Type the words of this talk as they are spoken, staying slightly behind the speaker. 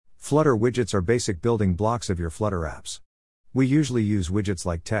Flutter widgets are basic building blocks of your Flutter apps. We usually use widgets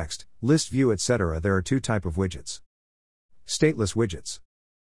like text, list view, etc. There are two types of widgets. Stateless widgets.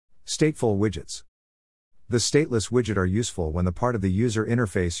 Stateful widgets. The stateless widget are useful when the part of the user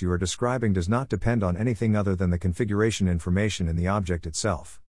interface you are describing does not depend on anything other than the configuration information in the object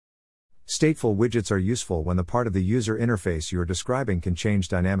itself. Stateful widgets are useful when the part of the user interface you are describing can change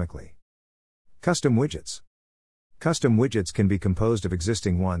dynamically. Custom widgets. Custom widgets can be composed of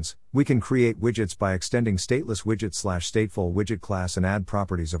existing ones. We can create widgets by extending stateless widget/stateful widget class and add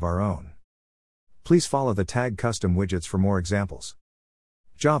properties of our own. Please follow the tag custom widgets for more examples.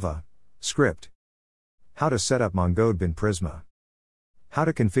 Java script. How to set up MongoDB in Prisma. How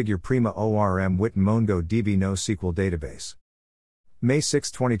to configure Prima ORM with MongoDB NoSQL database. May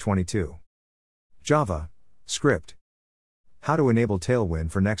 6, 2022. Java script. How to enable Tailwind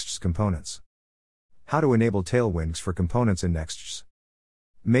for Next.js components. How to enable Tailwinds for components in Next.js.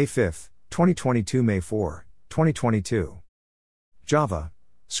 May 5, 2022. May 4, 2022. Java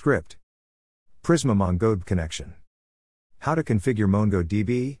script. Prisma MongoDB connection. How to configure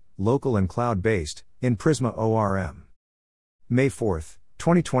MongoDB, local and cloud-based, in Prisma ORM. May 4,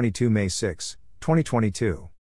 2022. May 6, 2022.